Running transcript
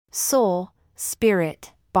Soul,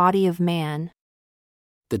 spirit, body of man.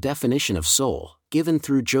 The definition of soul, given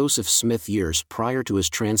through Joseph Smith years prior to his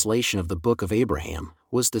translation of the Book of Abraham,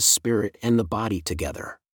 was the spirit and the body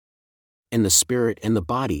together. And the spirit and the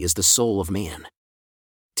body is the soul of man.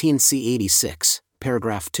 TNC 86,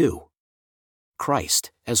 paragraph 2.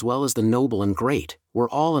 Christ, as well as the noble and great, were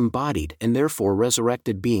all embodied and therefore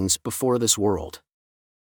resurrected beings before this world.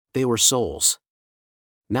 They were souls.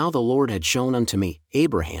 Now the Lord had shown unto me,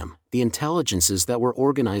 Abraham, the intelligences that were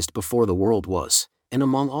organized before the world was, and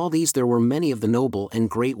among all these there were many of the noble and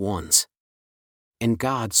great ones. And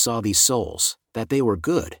God saw these souls, that they were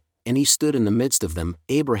good, and he stood in the midst of them.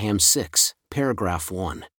 Abraham 6, paragraph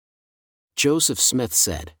 1. Joseph Smith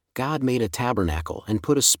said, God made a tabernacle and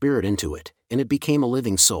put a spirit into it, and it became a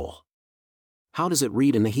living soul. How does it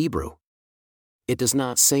read in the Hebrew? It does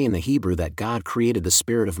not say in the Hebrew that God created the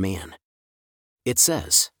spirit of man. It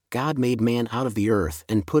says, God made man out of the earth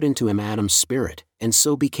and put into him Adam's spirit, and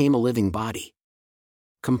so became a living body.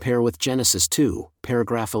 Compare with Genesis 2,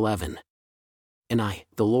 paragraph 11. And I,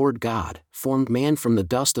 the Lord God, formed man from the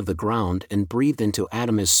dust of the ground and breathed into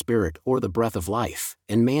Adam his spirit or the breath of life,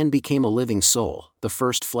 and man became a living soul, the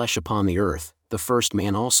first flesh upon the earth, the first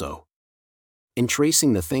man also. In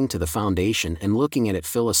tracing the thing to the foundation and looking at it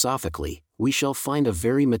philosophically, we shall find a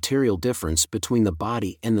very material difference between the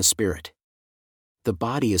body and the spirit. The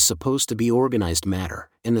body is supposed to be organized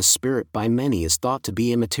matter, and the spirit by many is thought to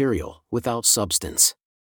be immaterial, without substance.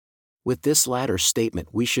 With this latter statement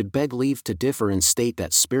we should beg leave to differ and state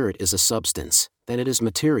that spirit is a substance, that it is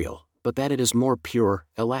material, but that it is more pure,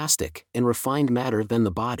 elastic, and refined matter than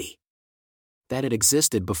the body. That it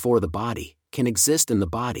existed before the body, can exist in the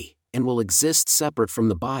body, and will exist separate from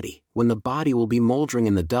the body, when the body will be moldering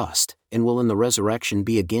in the dust, and will in the resurrection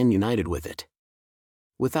be again united with it.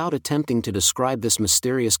 Without attempting to describe this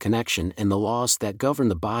mysterious connection and the laws that govern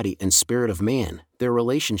the body and spirit of man, their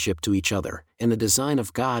relationship to each other, and the design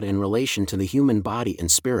of God in relation to the human body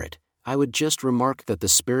and spirit, I would just remark that the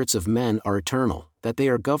spirits of men are eternal, that they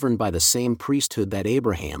are governed by the same priesthood that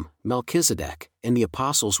Abraham, Melchizedek, and the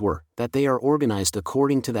apostles were, that they are organized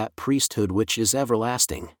according to that priesthood which is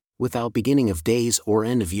everlasting, without beginning of days or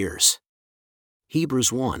end of years.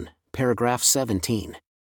 Hebrews 1, paragraph 17.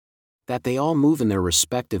 That they all move in their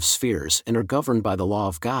respective spheres and are governed by the law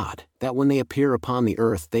of God, that when they appear upon the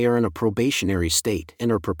earth they are in a probationary state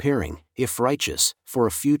and are preparing, if righteous, for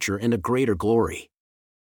a future and a greater glory.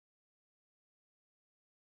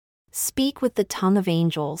 Speak with the tongue of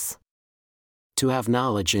angels. To have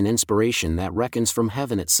knowledge and inspiration that reckons from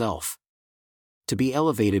heaven itself. To be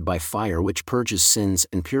elevated by fire which purges sins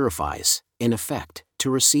and purifies, in effect, to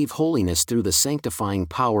receive holiness through the sanctifying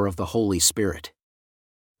power of the Holy Spirit.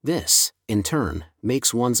 This, in turn,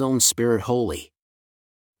 makes one's own spirit holy.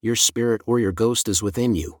 Your spirit or your ghost is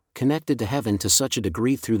within you, connected to heaven to such a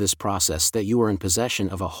degree through this process that you are in possession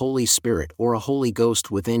of a Holy Spirit or a Holy Ghost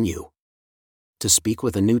within you. To speak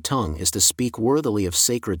with a new tongue is to speak worthily of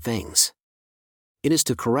sacred things. It is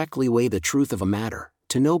to correctly weigh the truth of a matter,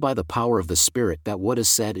 to know by the power of the Spirit that what is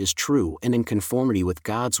said is true and in conformity with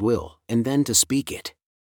God's will, and then to speak it.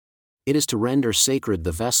 It is to render sacred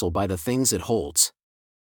the vessel by the things it holds.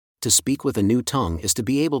 To speak with a new tongue is to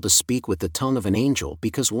be able to speak with the tongue of an angel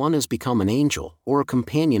because one has become an angel, or a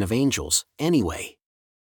companion of angels, anyway.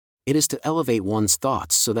 It is to elevate one's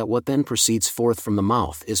thoughts so that what then proceeds forth from the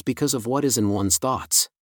mouth is because of what is in one's thoughts.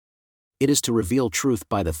 It is to reveal truth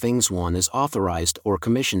by the things one is authorized or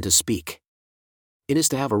commissioned to speak. It is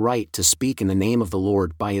to have a right to speak in the name of the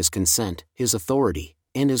Lord by his consent, his authority,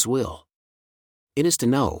 and his will. It is to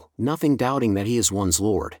know, nothing doubting that he is one's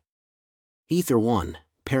Lord. Ether 1.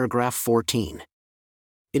 Paragraph 14.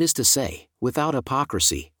 It is to say, without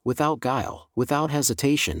hypocrisy, without guile, without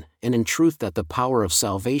hesitation, and in truth that the power of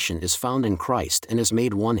salvation is found in Christ and has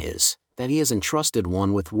made one his, that he has entrusted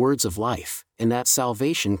one with words of life, and that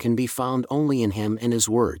salvation can be found only in him and his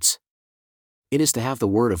words. It is to have the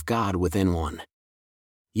word of God within one.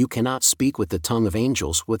 You cannot speak with the tongue of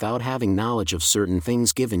angels without having knowledge of certain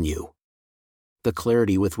things given you. The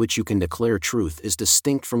clarity with which you can declare truth is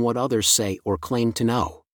distinct from what others say or claim to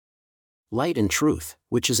know. Light and truth,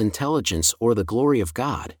 which is intelligence or the glory of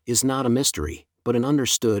God, is not a mystery, but an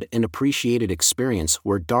understood and appreciated experience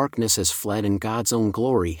where darkness has fled and God's own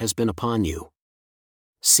glory has been upon you.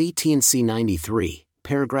 See T&C 93,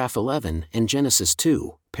 paragraph 11 and Genesis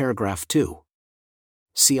 2, paragraph 2.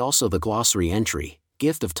 See also the glossary entry,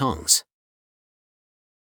 Gift of Tongues.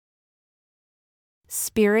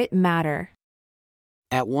 Spirit matter.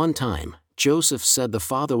 At one time, Joseph said the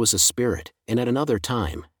Father was a spirit, and at another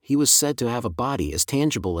time, he was said to have a body as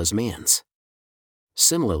tangible as man's.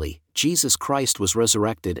 Similarly, Jesus Christ was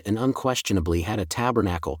resurrected and unquestionably had a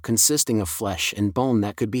tabernacle consisting of flesh and bone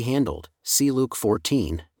that could be handled. See Luke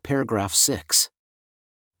 14, paragraph 6.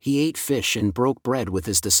 He ate fish and broke bread with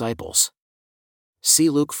his disciples. See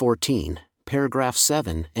Luke 14, paragraph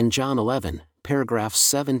 7 and John 11, paragraphs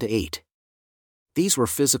 7 to 8. These were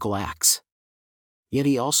physical acts. Yet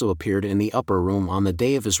he also appeared in the upper room on the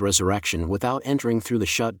day of his resurrection without entering through the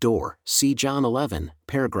shut door. See John 11,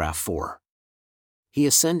 paragraph 4. He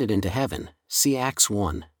ascended into heaven. See Acts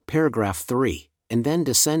 1, paragraph 3, and then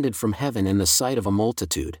descended from heaven in the sight of a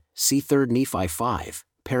multitude. See 3 Nephi 5,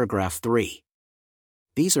 paragraph 3.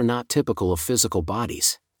 These are not typical of physical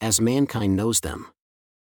bodies, as mankind knows them.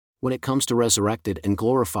 When it comes to resurrected and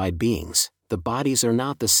glorified beings, the bodies are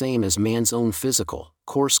not the same as man's own physical,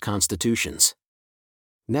 coarse constitutions.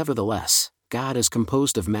 Nevertheless, God is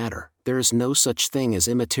composed of matter. There is no such thing as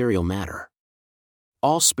immaterial matter.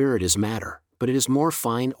 All spirit is matter, but it is more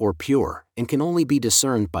fine or pure, and can only be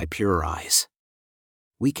discerned by purer eyes.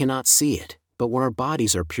 We cannot see it, but when our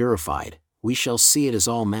bodies are purified, we shall see it as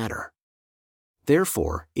all matter.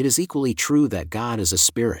 Therefore, it is equally true that God is a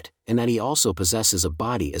spirit, and that he also possesses a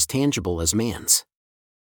body as tangible as man's.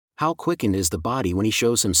 How quickened is the body when he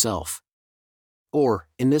shows himself? Or,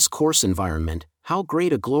 in this coarse environment, how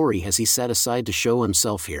great a glory has he set aside to show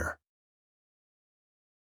himself here?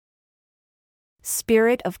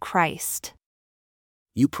 Spirit of Christ.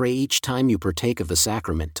 You pray each time you partake of the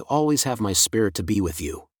sacrament to always have my spirit to be with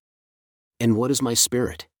you. And what is my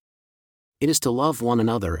spirit? It is to love one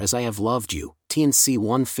another as I have loved you. T&C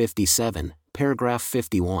 157, paragraph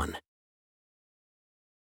 51.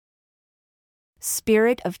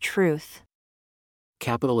 Spirit of Truth.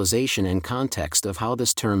 Capitalization and context of how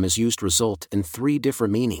this term is used result in three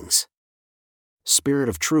different meanings. Spirit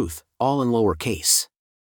of truth, all in lowercase.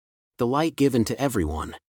 The light given to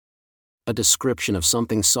everyone. A description of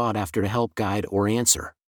something sought after to help guide or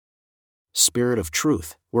answer. Spirit of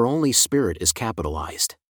truth, where only spirit is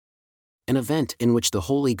capitalized. An event in which the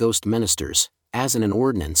Holy Ghost ministers, as in an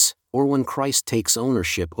ordinance, or when Christ takes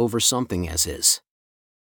ownership over something as his.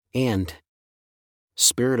 And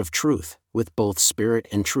Spirit of truth, with both spirit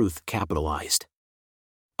and truth capitalized.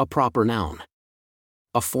 A proper noun.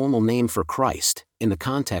 A formal name for Christ, in the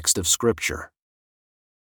context of Scripture.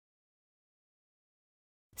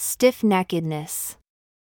 Stiff-neckedness.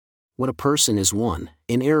 When a person is one,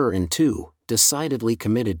 in error, and two, decidedly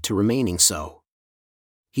committed to remaining so.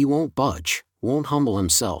 He won't budge, won't humble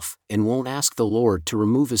himself, and won't ask the Lord to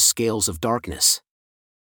remove his scales of darkness.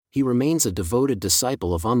 He remains a devoted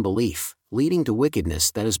disciple of unbelief, leading to wickedness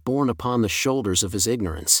that is borne upon the shoulders of his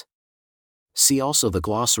ignorance. See also the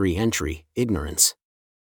glossary entry, ignorance.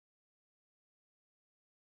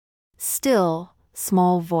 Still,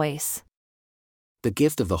 small voice. The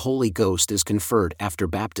gift of the Holy Ghost is conferred after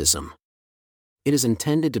baptism. It is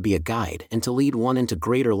intended to be a guide and to lead one into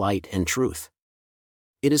greater light and truth.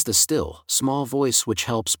 It is the still, small voice which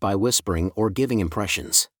helps by whispering or giving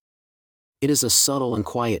impressions. It is a subtle and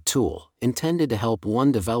quiet tool, intended to help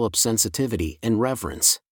one develop sensitivity and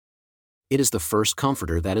reverence. It is the first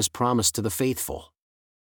comforter that is promised to the faithful.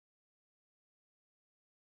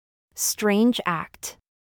 Strange act.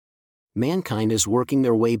 Mankind is working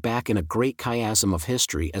their way back in a great chiasm of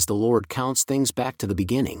history as the Lord counts things back to the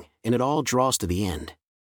beginning, and it all draws to the end.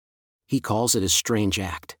 He calls it a strange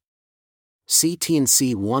act. See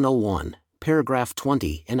T&C 101, paragraph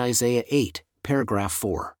 20 and Isaiah 8, paragraph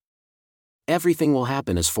 4. Everything will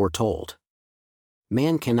happen as foretold.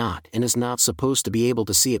 Man cannot and is not supposed to be able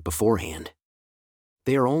to see it beforehand.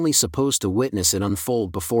 They are only supposed to witness it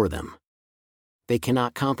unfold before them. They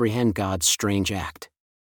cannot comprehend God's strange act.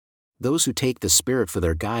 Those who take the Spirit for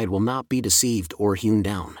their guide will not be deceived or hewn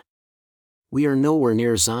down. We are nowhere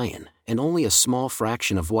near Zion, and only a small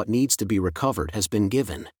fraction of what needs to be recovered has been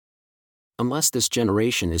given. Unless this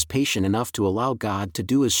generation is patient enough to allow God to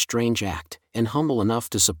do his strange act, and humble enough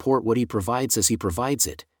to support what he provides as he provides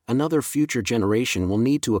it, another future generation will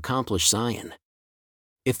need to accomplish Zion.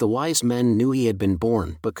 If the wise men knew he had been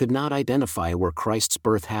born but could not identify where Christ's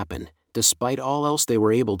birth happened, despite all else they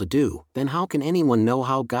were able to do, then how can anyone know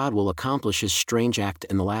how God will accomplish his strange act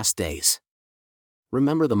in the last days?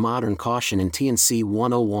 Remember the modern caution in T&C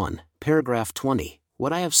 101, paragraph 20.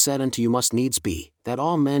 What I have said unto you must needs be, that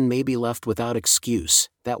all men may be left without excuse,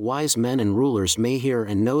 that wise men and rulers may hear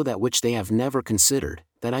and know that which they have never considered,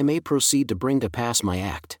 that I may proceed to bring to pass my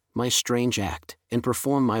act, my strange act, and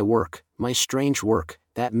perform my work, my strange work,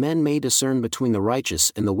 that men may discern between the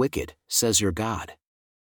righteous and the wicked, says your God.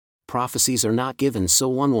 Prophecies are not given so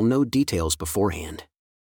one will know details beforehand.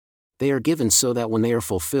 They are given so that when they are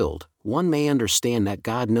fulfilled, one may understand that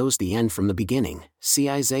God knows the end from the beginning. See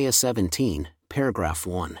Isaiah 17, paragraph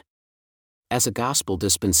 1. As a gospel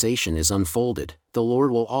dispensation is unfolded, the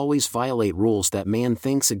Lord will always violate rules that man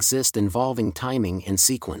thinks exist involving timing and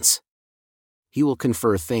sequence. He will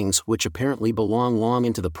confer things which apparently belong long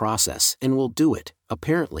into the process and will do it,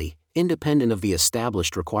 apparently, independent of the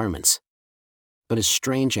established requirements. But his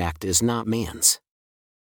strange act is not man's.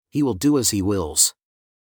 He will do as he wills.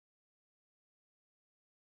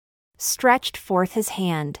 Stretched forth his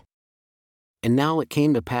hand. And now it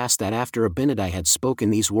came to pass that after Abinadi had spoken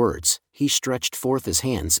these words, he stretched forth his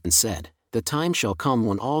hands and said, The time shall come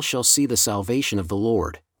when all shall see the salvation of the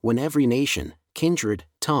Lord, when every nation, kindred,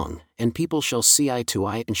 tongue, and people shall see eye to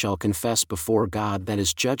eye and shall confess before God that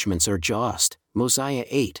his judgments are just. Mosiah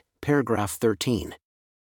 8, paragraph 13.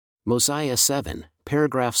 Mosiah 7,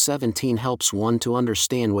 paragraph 17 helps one to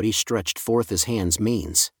understand what he stretched forth his hands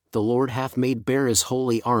means. The Lord hath made bare his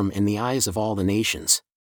holy arm in the eyes of all the nations.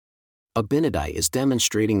 Abinadi is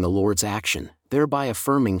demonstrating the Lord's action, thereby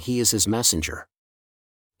affirming he is his messenger.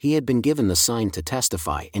 He had been given the sign to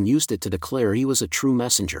testify and used it to declare he was a true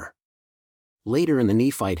messenger. Later in the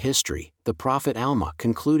Nephite history, the prophet Alma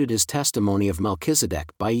concluded his testimony of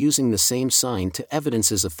Melchizedek by using the same sign to evidence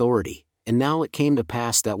his authority, and now it came to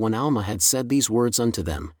pass that when Alma had said these words unto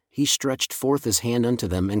them, he stretched forth his hand unto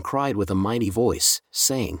them and cried with a mighty voice,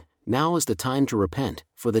 saying, Now is the time to repent,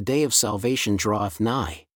 for the day of salvation draweth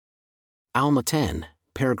nigh. Alma 10,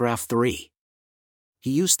 paragraph 3.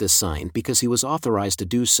 He used this sign because he was authorized to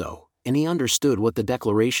do so, and he understood what the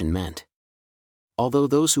declaration meant. Although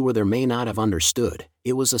those who were there may not have understood,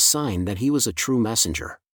 it was a sign that he was a true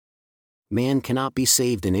messenger. Man cannot be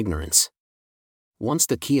saved in ignorance. Once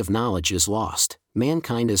the key of knowledge is lost,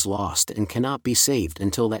 mankind is lost and cannot be saved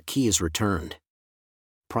until that key is returned.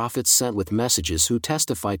 Prophets sent with messages who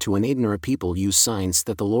testify to an ignorant people use signs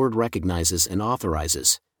that the Lord recognizes and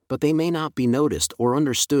authorizes, but they may not be noticed or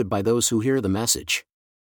understood by those who hear the message.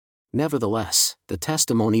 Nevertheless, the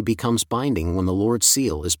testimony becomes binding when the Lord's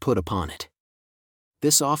seal is put upon it.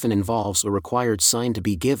 This often involves a required sign to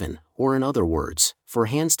be given, or in other words, for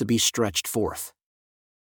hands to be stretched forth.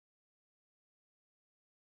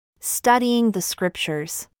 Studying the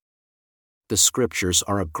Scriptures. The Scriptures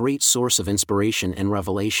are a great source of inspiration and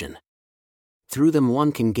revelation. Through them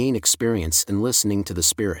one can gain experience in listening to the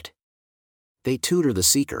Spirit. They tutor the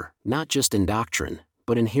seeker, not just in doctrine,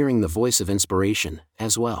 but in hearing the voice of inspiration,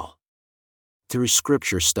 as well. Through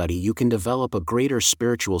Scripture study you can develop a greater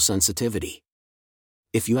spiritual sensitivity.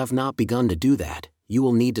 If you have not begun to do that, you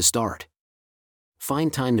will need to start.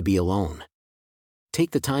 Find time to be alone.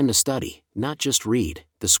 Take the time to study, not just read,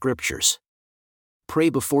 the Scriptures. Pray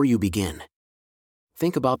before you begin.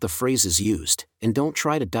 Think about the phrases used, and don't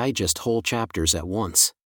try to digest whole chapters at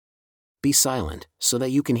once. Be silent, so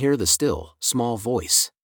that you can hear the still, small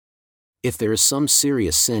voice. If there is some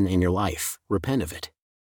serious sin in your life, repent of it.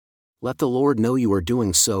 Let the Lord know you are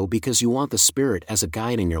doing so because you want the Spirit as a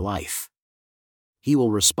guide in your life. He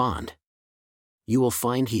will respond. You will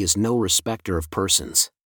find He is no respecter of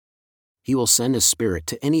persons. He will send His Spirit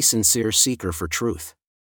to any sincere seeker for truth.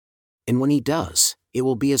 And when He does, it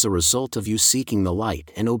will be as a result of you seeking the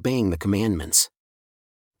light and obeying the commandments.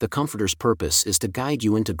 The Comforter's purpose is to guide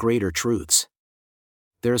you into greater truths.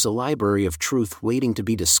 There is a library of truth waiting to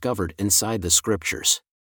be discovered inside the Scriptures.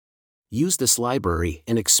 Use this library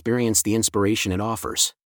and experience the inspiration it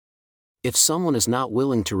offers. If someone is not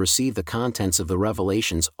willing to receive the contents of the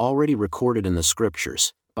revelations already recorded in the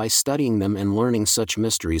Scriptures, by studying them and learning such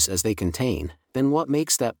mysteries as they contain, then what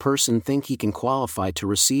makes that person think he can qualify to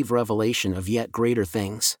receive revelation of yet greater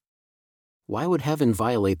things? Why would heaven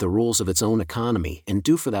violate the rules of its own economy and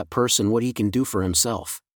do for that person what he can do for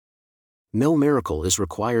himself? No miracle is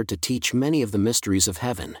required to teach many of the mysteries of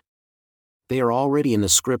heaven. They are already in the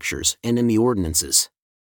Scriptures and in the ordinances.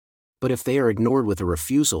 But if they are ignored with a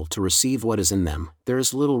refusal to receive what is in them, there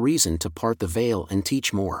is little reason to part the veil and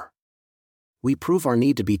teach more. We prove our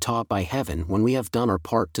need to be taught by heaven when we have done our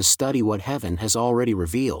part to study what heaven has already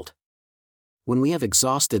revealed. When we have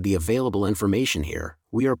exhausted the available information here,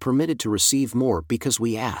 we are permitted to receive more because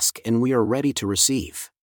we ask and we are ready to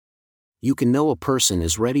receive. You can know a person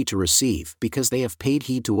is ready to receive because they have paid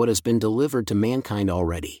heed to what has been delivered to mankind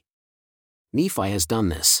already. Nephi has done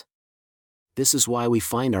this. This is why we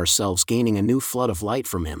find ourselves gaining a new flood of light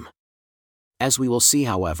from him. As we will see,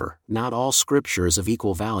 however, not all Scripture is of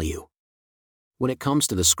equal value. When it comes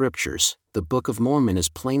to the Scriptures, the Book of Mormon is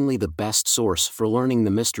plainly the best source for learning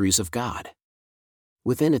the mysteries of God.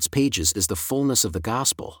 Within its pages is the fullness of the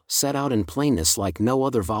gospel, set out in plainness like no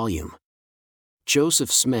other volume.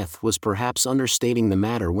 Joseph Smith was perhaps understating the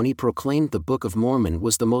matter when he proclaimed the Book of Mormon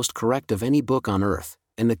was the most correct of any book on earth,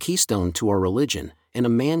 and the keystone to our religion, and a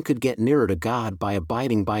man could get nearer to God by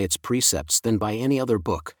abiding by its precepts than by any other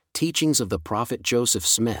book. Teachings of the Prophet Joseph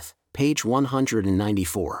Smith, page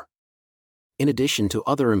 194. In addition to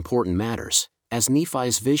other important matters, as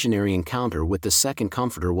Nephi's visionary encounter with the Second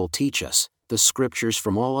Comforter will teach us, the scriptures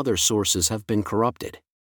from all other sources have been corrupted.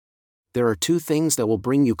 There are two things that will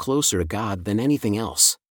bring you closer to God than anything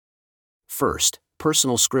else. First,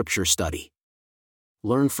 personal scripture study.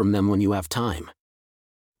 Learn from them when you have time.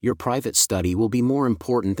 Your private study will be more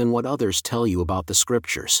important than what others tell you about the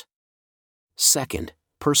scriptures. Second,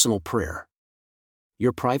 personal prayer.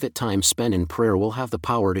 Your private time spent in prayer will have the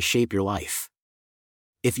power to shape your life.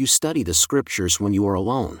 If you study the scriptures when you are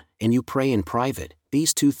alone, and you pray in private,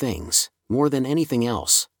 these two things, more than anything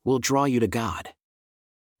else, will draw you to God.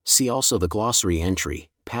 See also the glossary entry,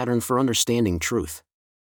 Pattern for Understanding Truth.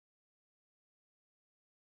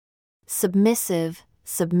 Submissive,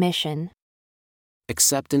 submission.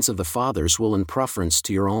 Acceptance of the Father's will in preference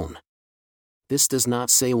to your own. This does not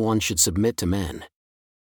say one should submit to men.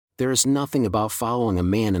 There is nothing about following a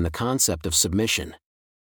man in the concept of submission.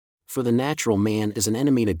 For the natural man is an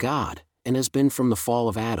enemy to God, and has been from the fall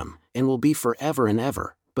of Adam, and will be forever and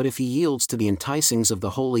ever. But if he yields to the enticings of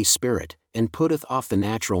the Holy Spirit, and putteth off the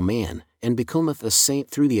natural man, and becometh a saint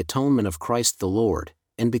through the atonement of Christ the Lord,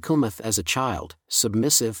 and becometh as a child,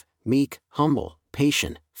 submissive, meek, humble,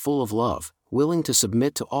 patient, full of love, willing to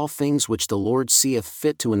submit to all things which the Lord seeth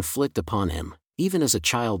fit to inflict upon him, even as a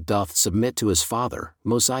child doth submit to his father.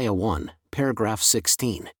 Mosiah 1, paragraph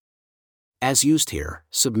 16. As used here,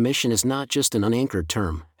 submission is not just an unanchored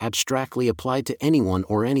term, abstractly applied to anyone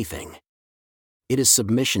or anything. It is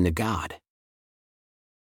submission to God.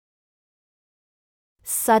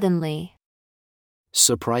 Suddenly.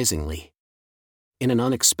 Surprisingly. In an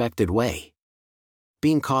unexpected way.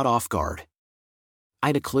 Being caught off guard.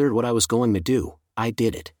 I declared what I was going to do, I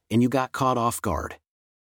did it, and you got caught off guard.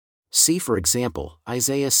 See for example,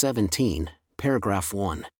 Isaiah 17, paragraph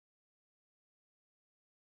 1.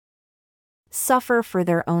 Suffer for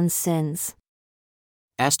their own sins.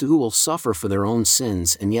 As to who will suffer for their own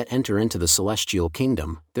sins and yet enter into the celestial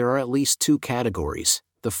kingdom, there are at least two categories.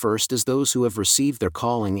 The first is those who have received their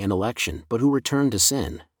calling and election but who return to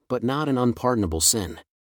sin, but not an unpardonable sin.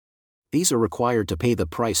 These are required to pay the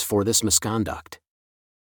price for this misconduct.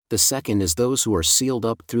 The second is those who are sealed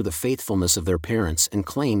up through the faithfulness of their parents and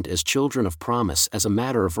claimed as children of promise as a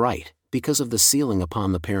matter of right, because of the sealing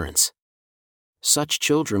upon the parents. Such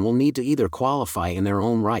children will need to either qualify in their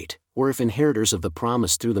own right, or if inheritors of the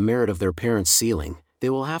promise through the merit of their parents' sealing, they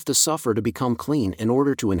will have to suffer to become clean in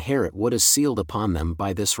order to inherit what is sealed upon them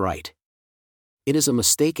by this right. It is a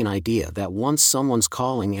mistaken idea that once someone's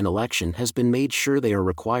calling and election has been made sure they are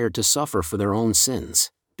required to suffer for their own sins,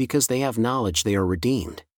 because they have knowledge they are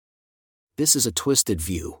redeemed. This is a twisted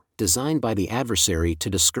view, designed by the adversary to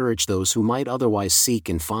discourage those who might otherwise seek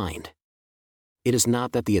and find. It is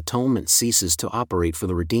not that the atonement ceases to operate for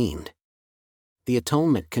the redeemed. The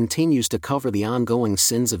atonement continues to cover the ongoing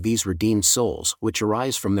sins of these redeemed souls which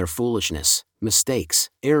arise from their foolishness, mistakes,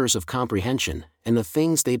 errors of comprehension, and the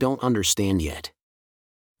things they don't understand yet.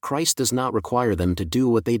 Christ does not require them to do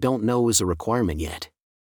what they don't know is a requirement yet.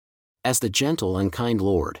 As the gentle and kind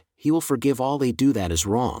Lord, He will forgive all they do that is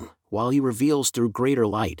wrong, while He reveals through greater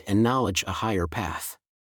light and knowledge a higher path.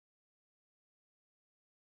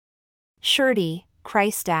 Surety,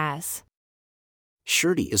 Christ as.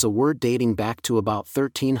 Surety is a word dating back to about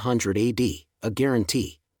 1300 AD, a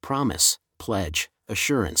guarantee, promise, pledge,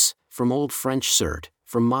 assurance, from Old French cert,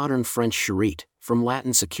 from modern French charite, from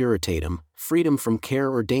Latin securitatem, freedom from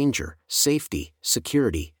care or danger, safety,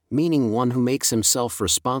 security, meaning one who makes himself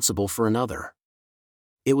responsible for another.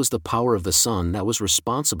 It was the power of the Son that was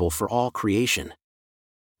responsible for all creation.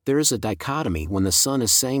 There is a dichotomy when the Son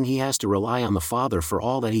is saying he has to rely on the Father for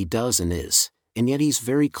all that he does and is, and yet he's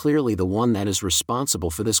very clearly the one that is responsible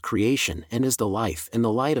for this creation and is the life and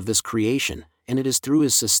the light of this creation, and it is through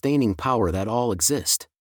his sustaining power that all exist.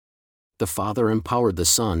 The Father empowered the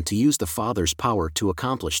Son to use the Father's power to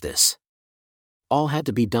accomplish this. All had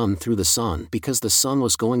to be done through the Son because the Son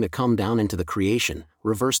was going to come down into the creation,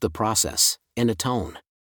 reverse the process, and atone.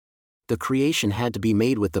 The creation had to be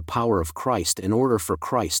made with the power of Christ in order for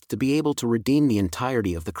Christ to be able to redeem the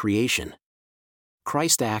entirety of the creation.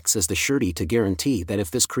 Christ acts as the surety to guarantee that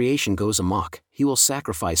if this creation goes amok, he will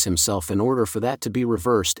sacrifice himself in order for that to be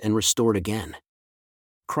reversed and restored again.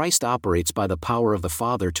 Christ operates by the power of the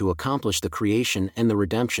Father to accomplish the creation and the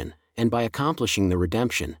redemption, and by accomplishing the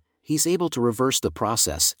redemption, he's able to reverse the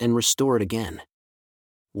process and restore it again.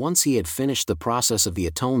 Once he had finished the process of the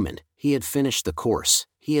atonement, he had finished the course,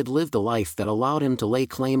 he had lived a life that allowed him to lay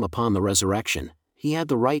claim upon the resurrection, he had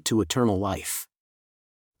the right to eternal life.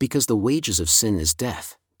 Because the wages of sin is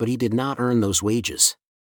death, but he did not earn those wages.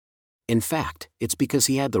 In fact, it's because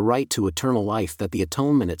he had the right to eternal life that the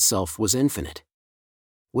atonement itself was infinite.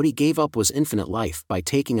 What he gave up was infinite life by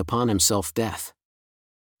taking upon himself death.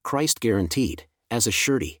 Christ guaranteed, as a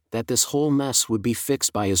surety, that this whole mess would be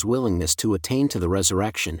fixed by his willingness to attain to the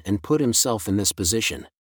resurrection and put himself in this position.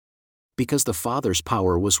 Because the Father's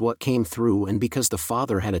power was what came through, and because the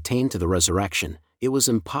Father had attained to the resurrection, it was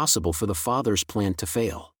impossible for the Father's plan to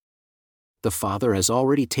fail. The Father has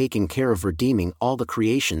already taken care of redeeming all the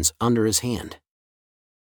creations under his hand.